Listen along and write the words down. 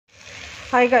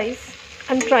Hi guys,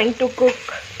 I'm trying to cook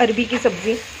Arbi ki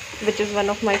sabzi, which is one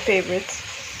of my favorites.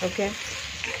 Okay,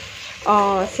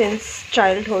 since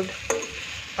childhood,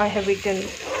 I have eaten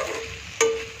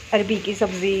Arbi ki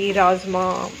sabzi, rajma,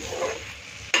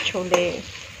 chole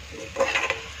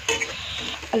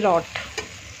a lot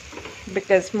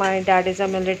because my dad is a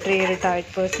military retired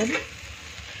person,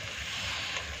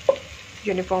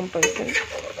 uniform person.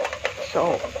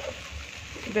 So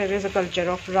there is a culture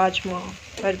of rajma,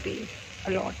 Arbi a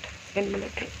lot in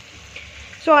military.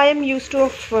 So I am used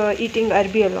to eating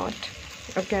Arbi a lot,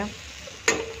 okay,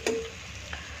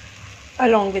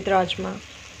 along with rajma,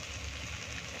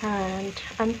 and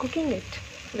I'm cooking it.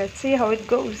 Let's see how it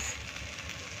goes.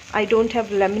 I don't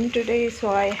have lemon today, so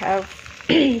I have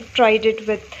tried it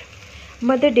with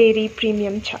Mother Dairy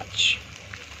Premium Chach.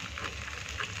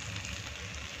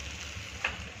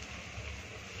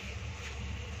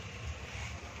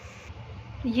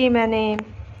 ये मैंने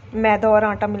मैदा और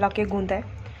आटा मिला के गूंदा है.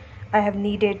 I have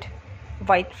kneaded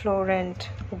white flour and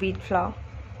wheat flour.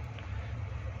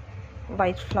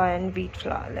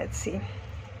 Let's see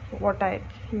what I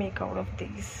make out of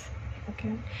these.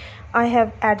 Okay, I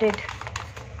have added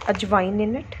ajwain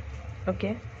in it.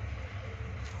 Okay,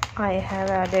 I have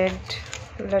added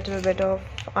a little bit of,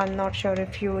 I'm not sure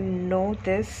if you know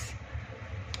this,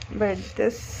 but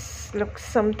this looks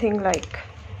something like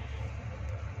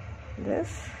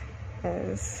this.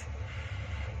 Is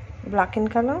black in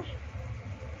color,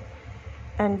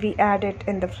 and we add it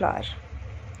in the flour.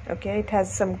 Okay, it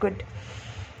has some good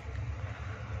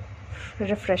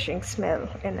refreshing smell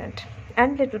in it,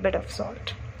 and little bit of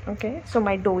salt. Okay, so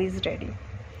my dough is ready.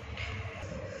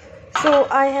 So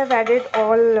I have added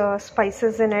all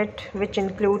spices in it, which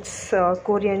includes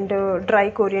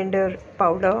dry coriander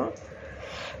powder.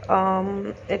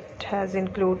 It has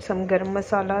include some garam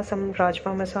masala, some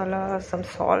rajma masala, some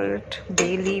salt,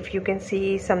 bay leaf, you can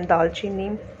see some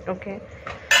dalchini. Okay,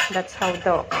 that's how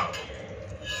the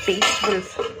taste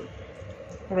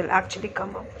will actually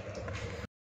come up.